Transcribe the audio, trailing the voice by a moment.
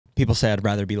People say I'd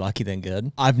rather be lucky than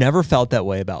good. I've never felt that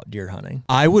way about deer hunting.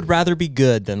 I would rather be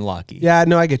good than lucky. Yeah,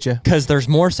 no, I get you. Because there's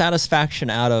more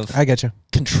satisfaction out of I get you.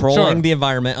 Controlling the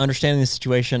environment, understanding the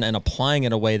situation, and applying it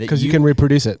in a way that because you can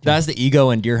reproduce it. That's the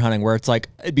ego in deer hunting, where it's like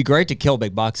it'd be great to kill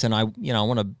big bucks, and I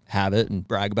want to have it and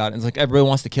brag about it. It's like everybody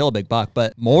wants to kill a big buck,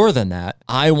 but more than that,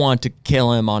 I want to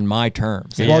kill him on my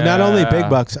terms. Well, not only big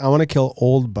bucks, I want to kill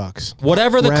old bucks.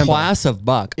 Whatever the class of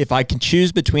buck, if I can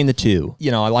choose between the two,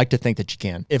 I like to think that you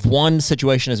can. If one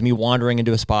situation is me wandering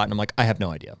into a spot and I'm like, I have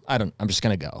no idea, I'm just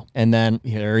gonna go, and then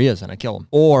here he is, and I kill him.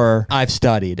 Or I've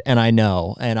studied and I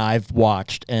know and I've watched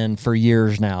and for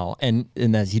years now, and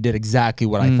that he did exactly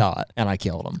what I thought, and I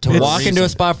killed him. To walk into a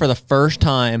spot for the first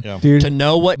time, to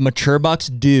know what mature bucks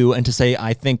do, and to say,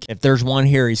 I think if there's one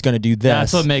here, he's going to do this.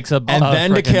 That's what makes a and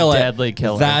then to kill deadly it.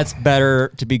 killer. That's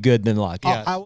better to be good than lucky. Yeah.